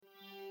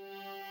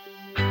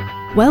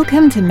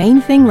Welcome to Main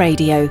Thing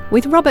Radio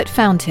with Robert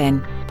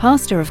Fountain,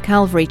 pastor of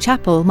Calvary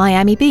Chapel,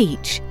 Miami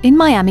Beach, in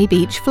Miami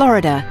Beach,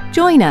 Florida.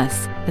 Join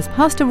us as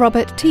Pastor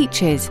Robert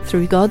teaches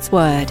through God's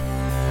Word.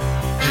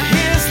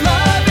 His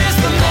love is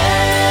the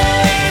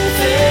main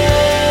thing.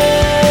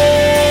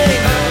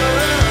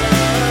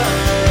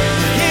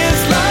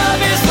 His love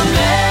is the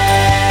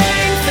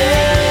main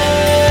thing.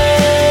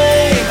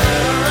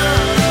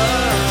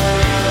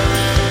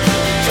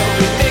 So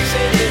we're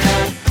mixing it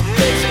up,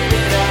 mixing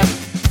it up.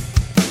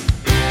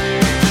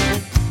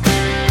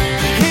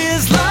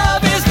 His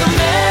love is the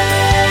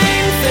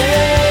main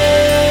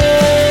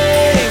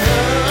thing.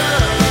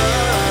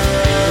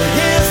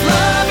 His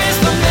love is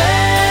the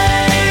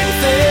main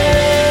thing.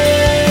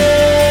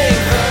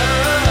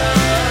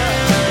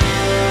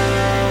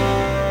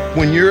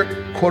 When you're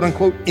quote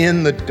unquote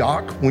in the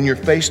dock, when you're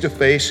face to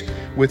face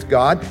with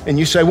God and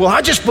you say, well,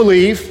 I just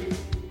believe,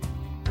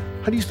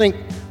 how do you think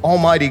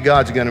Almighty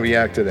God's going to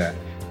react to that?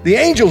 The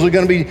angels are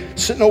going to be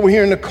sitting over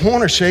here in the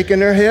corner shaking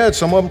their heads.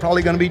 Some of them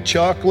probably going to be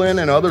chuckling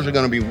and others are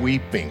going to be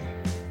weeping.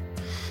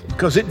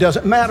 Because it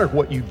doesn't matter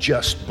what you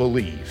just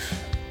believe.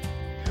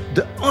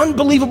 The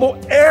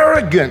unbelievable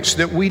arrogance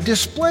that we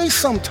display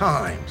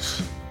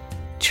sometimes.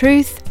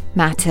 Truth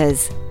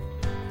matters.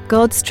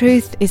 God's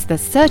truth is the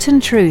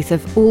certain truth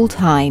of all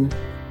time.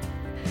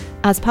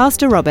 As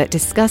Pastor Robert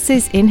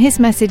discusses in his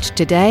message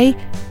today,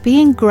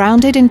 being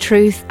grounded in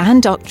truth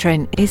and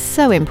doctrine is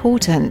so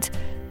important.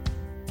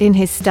 In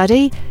his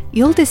study,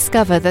 you'll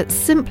discover that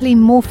simply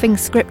morphing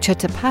Scripture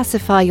to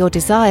pacify your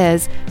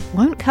desires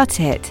won't cut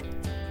it.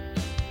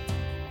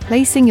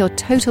 Placing your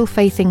total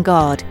faith in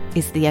God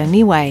is the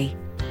only way.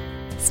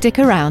 Stick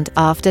around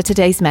after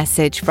today's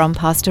message from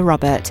Pastor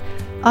Robert.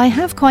 I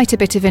have quite a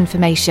bit of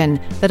information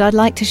that I'd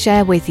like to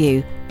share with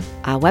you.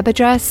 Our web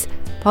address,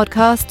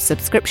 podcast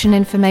subscription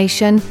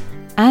information,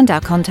 and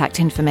our contact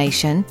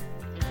information.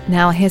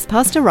 Now here's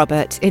Pastor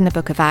Robert in the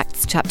book of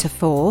Acts chapter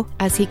 4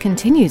 as he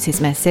continues his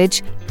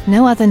message,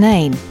 No Other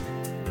Name. His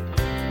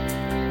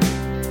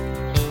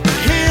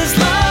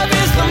love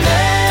is the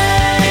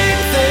main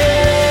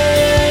thing.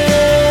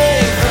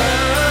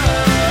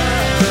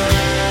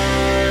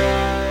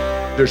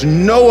 There's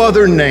no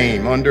other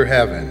name under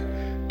heaven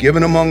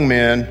given among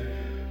men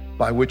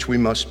by which we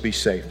must be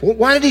saved. Well,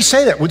 why did he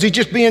say that? Was he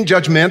just being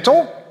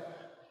judgmental?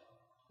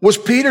 Was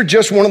Peter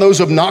just one of those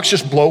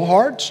obnoxious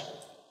blowhards?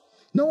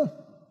 No.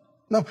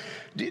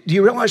 Do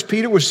you realize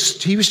Peter was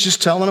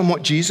just telling them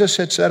what Jesus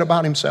had said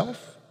about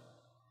himself?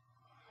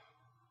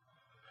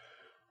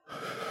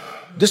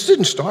 This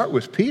didn't start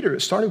with Peter.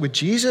 It started with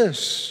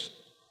Jesus.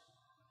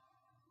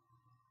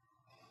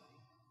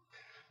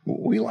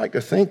 We like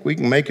to think we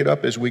can make it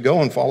up as we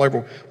go and follow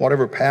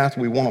whatever path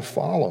we want to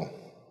follow.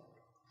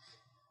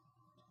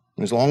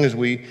 As long as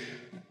we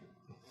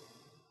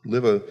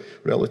live a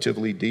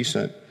relatively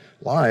decent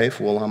life,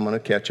 well, I'm going to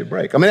catch a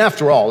break. I mean,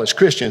 after all, as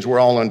Christians, we're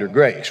all under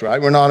grace,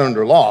 right? We're not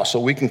under law,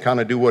 so we can kind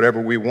of do whatever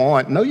we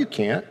want. No, you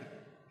can't.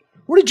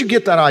 Where did you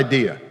get that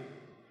idea?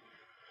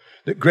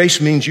 That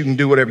grace means you can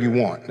do whatever you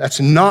want. That's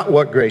not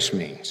what grace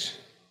means.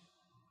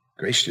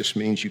 Grace just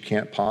means you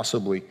can't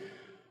possibly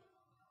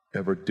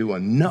ever do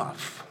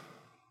enough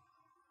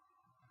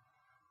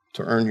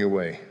to earn your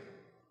way.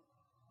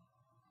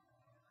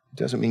 It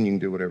doesn't mean you can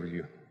do whatever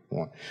you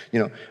want.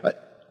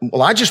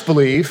 Well, I just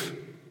believe.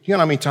 You know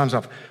how many times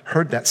I've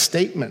heard that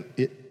statement?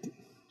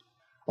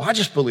 Well, I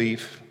just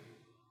believe.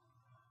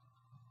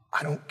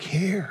 I don't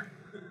care.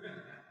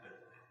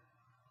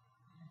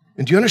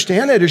 And do you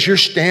understand that as you're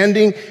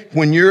standing,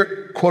 when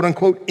you're quote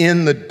unquote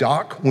in the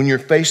dock, when you're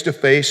face to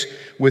face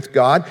with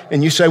God,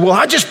 and you say, well,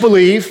 I just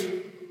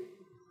believe.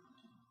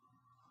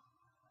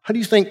 How do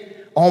you think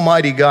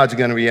Almighty God's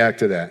going to react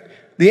to that?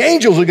 The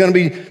angels are going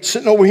to be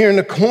sitting over here in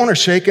the corner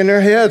shaking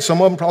their heads.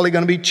 Some of them probably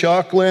going to be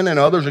chuckling and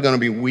others are going to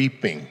be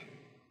weeping.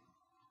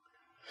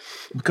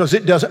 Because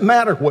it doesn't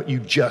matter what you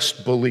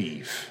just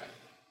believe.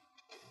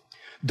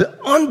 The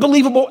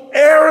unbelievable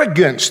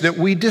arrogance that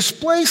we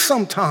display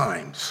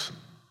sometimes.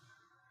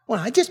 Well,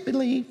 I just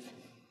believe.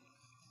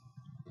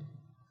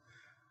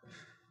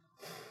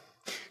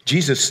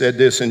 Jesus said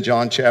this in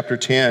John chapter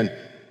 10,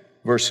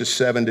 verses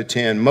 7 to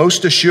 10.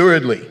 Most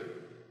assuredly,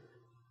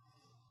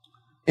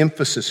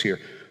 emphasis here,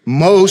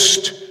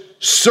 most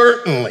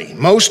certainly,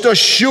 most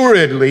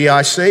assuredly,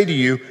 I say to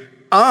you,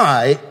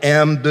 I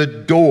am the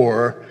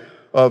door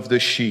of the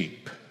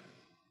sheep.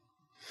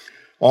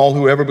 All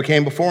who ever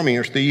became before me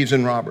are thieves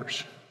and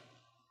robbers.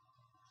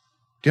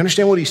 Do you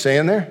understand what he's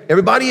saying there?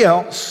 Anybody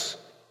else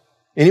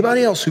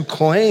who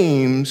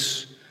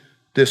claims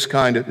this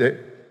kind of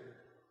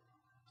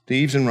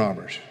thieves and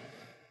robbers.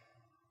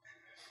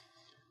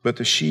 But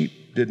the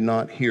sheep did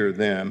not hear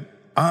them.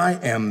 I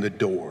am the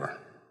door.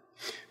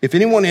 If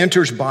anyone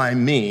enters by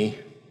me,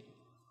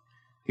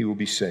 he will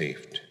be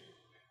saved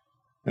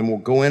and will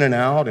go in and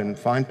out and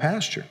find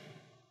pasture.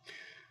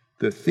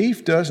 The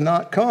thief does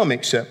not come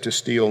except to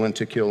steal and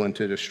to kill and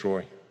to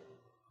destroy.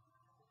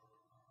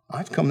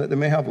 I've come that they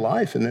may have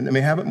life and that they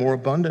may have it more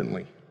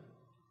abundantly.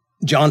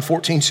 John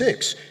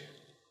 14:6.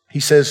 He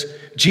says,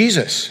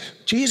 Jesus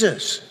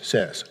Jesus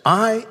says,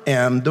 I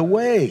am the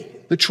way,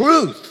 the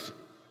truth,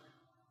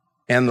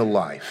 and the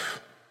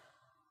life.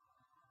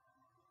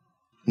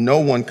 No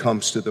one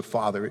comes to the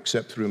Father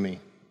except through me.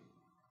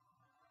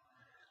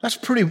 That's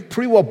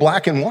pretty well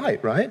black and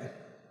white, right?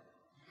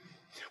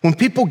 When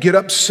people get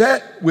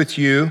upset with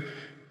you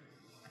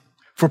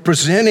for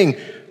presenting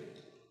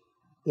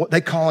what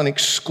they call an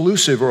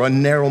exclusive or a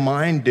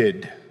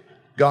narrow-minded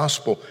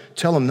gospel,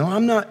 tell them, no,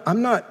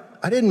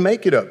 I didn't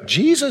make it up.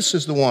 Jesus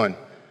is the one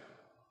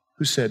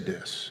who said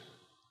this.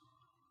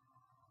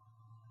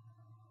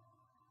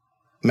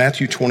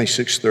 Matthew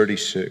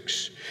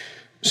 26:36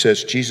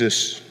 says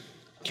Jesus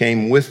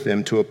came with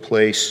them to a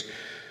place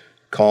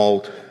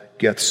called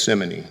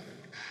Gethsemane.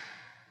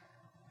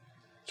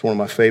 It's one of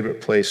my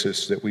favorite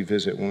places that we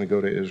visit when we go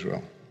to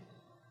Israel.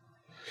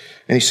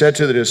 And he said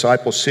to the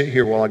disciples, sit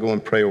here while I go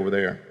and pray over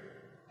there.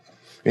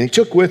 And he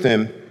took with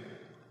him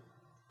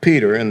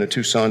Peter and the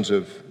two sons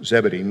of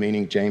Zebedee,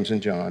 meaning James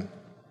and John.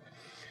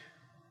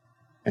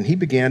 And he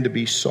began to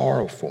be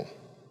sorrowful,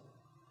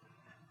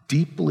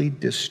 deeply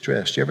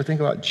distressed. You ever think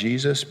about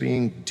Jesus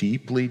being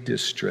deeply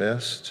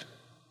distressed?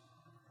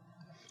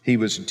 He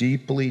was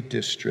deeply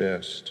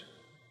distressed.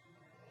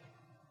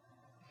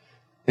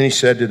 And he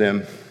said to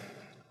them,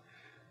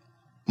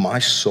 my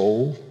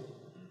soul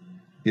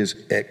is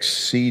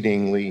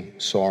exceedingly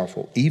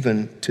sorrowful,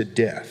 even to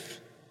death.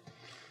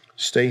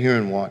 Stay here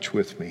and watch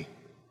with me.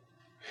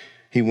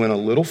 He went a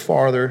little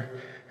farther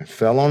and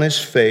fell on his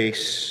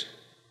face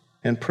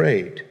and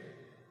prayed,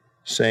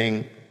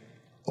 saying,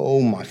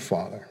 oh, my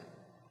Father,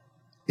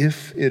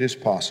 if it is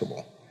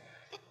possible,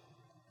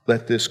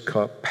 let this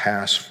cup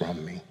pass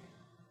from me.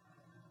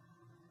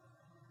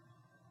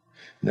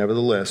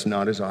 Nevertheless,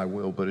 not as I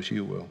will, but as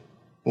you will.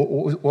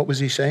 What was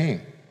he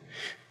saying?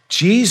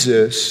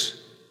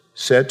 Jesus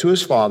said to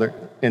his Father,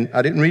 and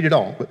I didn't read it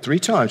all, but 3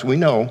 times, we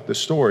know the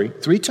story,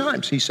 3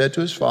 times he said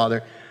to his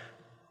Father,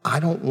 I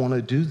don't want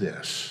to do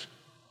this.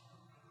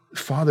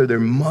 Father, there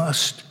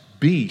must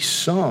be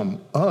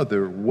some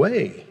other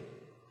way.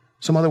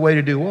 Some other way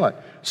to do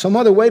what? Some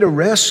other way to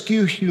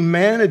rescue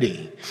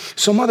humanity.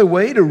 Some other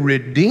way to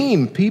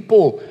redeem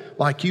people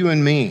like you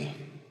and me.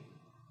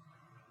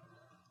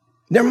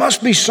 There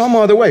must be some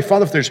other way.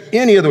 Father, if there's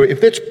any other way,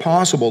 if it's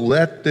possible,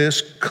 let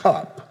this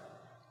cup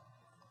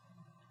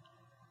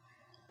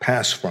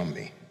pass from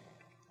me.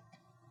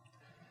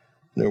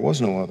 There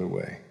was no other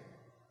way.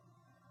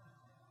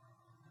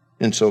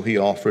 And so he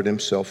offered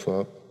himself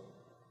up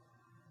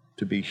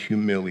to be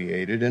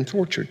humiliated and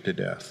tortured to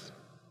death.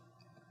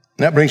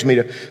 And that brings me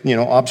to,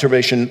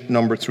 observation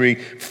number 3.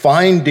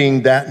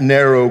 Finding that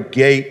narrow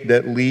gate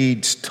that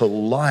leads to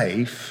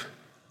life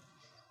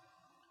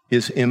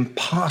is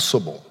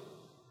impossible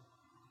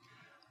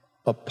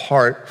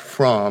apart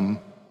from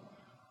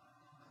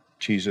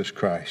Jesus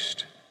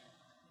Christ.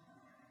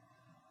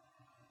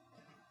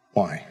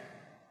 Why?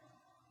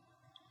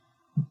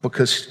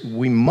 Because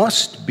we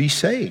must be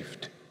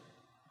saved.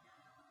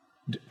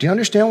 Do you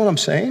understand what I'm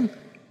saying?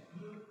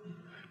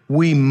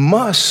 We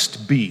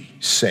must be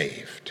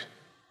saved.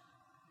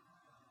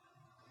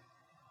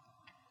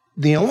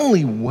 The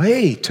only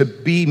way to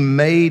be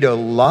made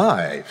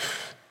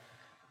alive,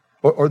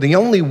 or the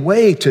only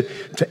way to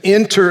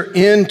enter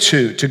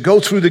into, to go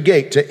through the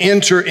gate, to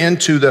enter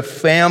into the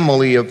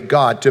family of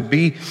God, to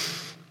be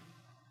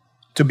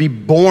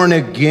born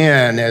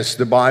again, as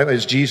the Bible,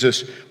 as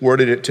Jesus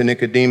worded it to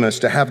Nicodemus,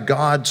 to have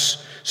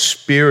God's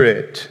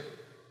Spirit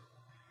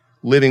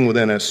living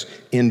within us,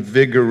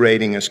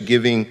 invigorating us,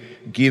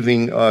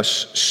 giving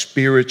us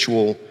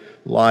spiritual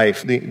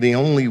life. The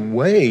only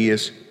way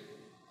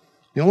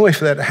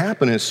for that to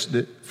happen is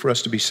for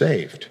us to be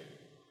saved.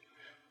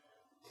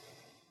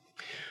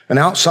 An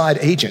outside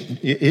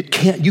agent,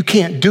 you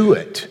can't do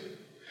it.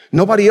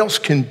 Nobody else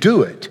can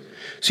do it.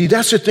 See,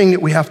 that's the thing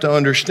that we have to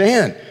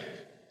understand.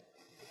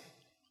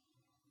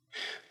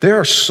 There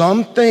are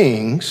some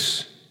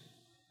things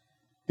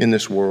in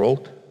this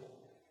world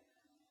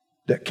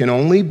that can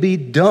only be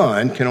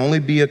done, can only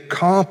be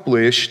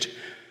accomplished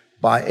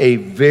by a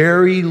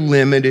very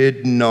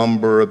limited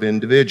number of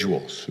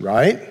individuals,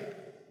 right?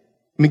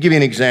 Let me give you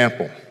an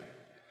example.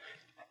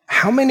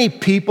 How many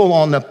people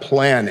on the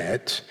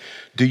planet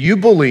do you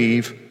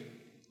believe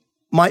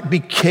might be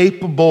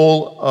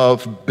capable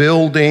of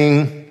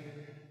building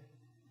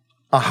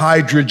a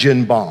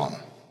hydrogen bomb?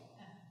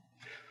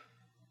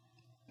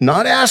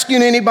 Not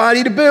asking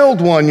anybody to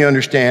build one, you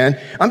understand.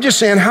 I'm just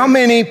saying, how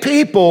many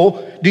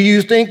people do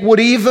you think would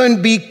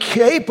even be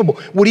capable,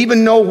 would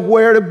even know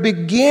where to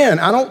begin?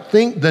 I don't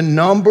think the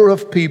number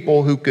of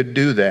people who could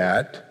do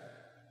that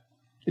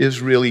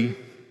is really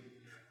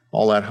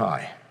all that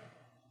high.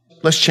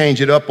 Let's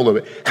change it up a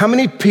little bit. How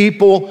many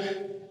people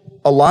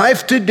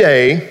alive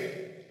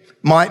today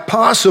might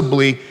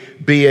possibly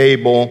be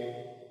able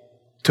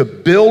to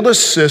build a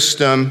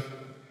system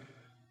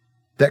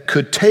that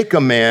could take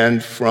a man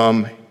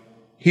from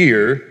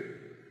here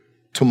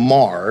to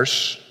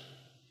Mars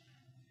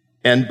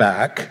and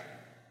back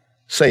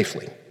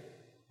safely?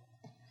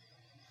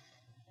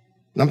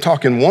 And I'm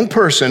talking one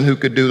person who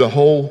could do the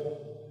whole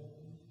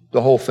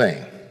the whole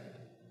thing.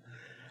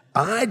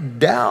 I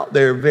doubt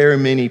there are very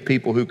many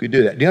people who could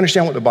do that. Do you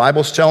understand what the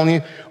Bible's telling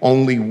you?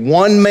 Only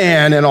one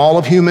man in all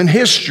of human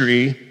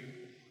history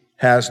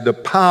has the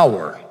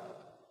power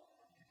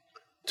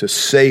to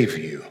save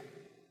you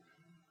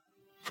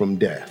from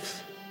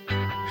death.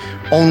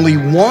 Only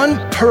one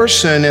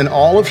person in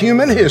all of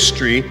human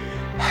history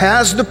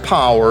has the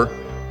power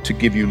to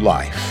give you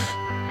life,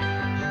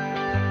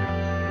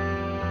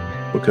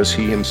 because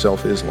he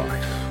himself is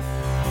life.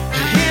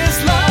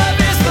 His love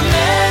is the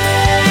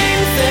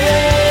main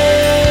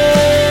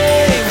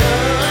thing.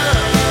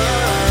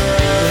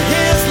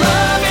 His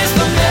love is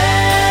the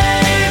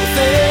main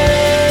thing.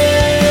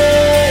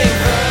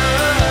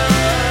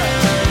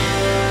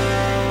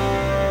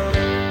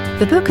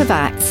 The Book of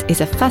Acts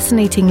is a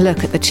fascinating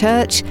look at the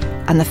church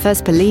and the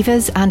first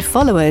believers and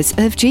followers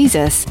of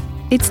Jesus.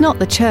 It's not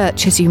the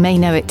church as you may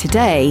know it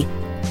today,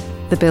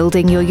 the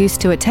building you're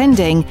used to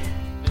attending,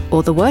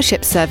 or the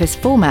worship service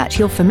format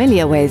you're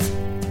familiar with.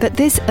 But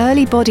this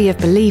early body of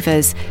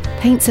believers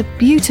paints a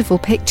beautiful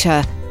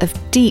picture of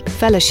deep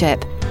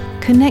fellowship,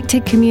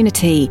 connected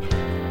community,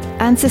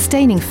 and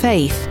sustaining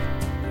faith,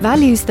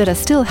 values that are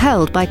still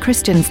held by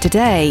Christians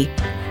today.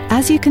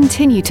 As you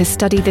continue to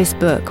study this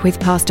book with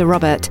Pastor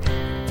Robert,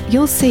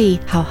 you'll see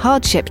how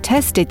hardship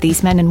tested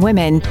these men and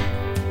women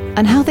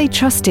and how they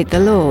trusted the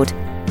Lord.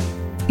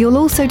 You'll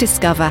also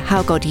discover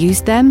how God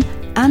used them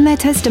and their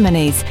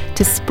testimonies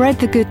to spread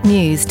the good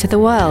news to the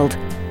world.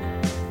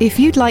 If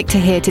you'd like to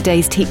hear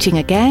today's teaching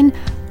again,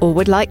 or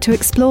would like to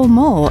explore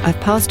more of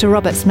Pastor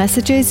Robert's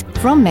messages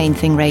from Main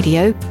Thing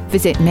Radio,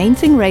 visit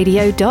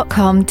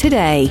mainthingradio.com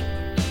today.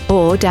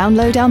 Or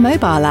download our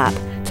mobile app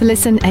to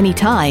listen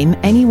anytime,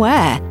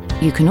 anywhere.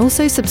 You can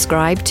also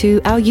subscribe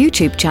to our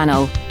YouTube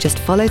channel. Just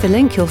follow the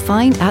link you'll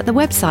find at the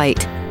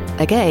website.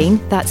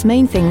 Again, that's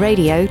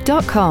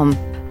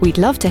mainthingradio.com. We'd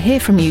love to hear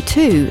from you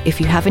too if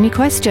you have any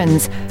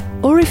questions,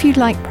 or if you'd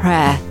like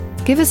prayer.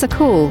 Give us a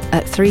call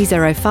at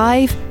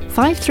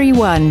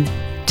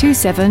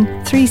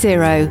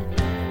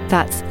 305-531-2730.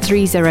 That's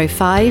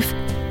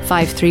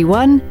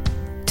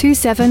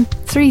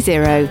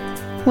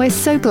 305-531-2730. We're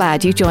so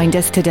glad you joined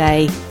us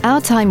today.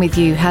 Our time with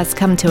you has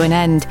come to an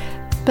end,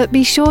 but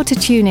be sure to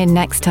tune in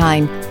next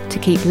time to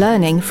keep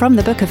learning from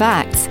the Book of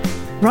Acts,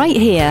 right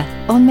here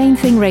on Main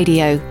Thing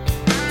Radio.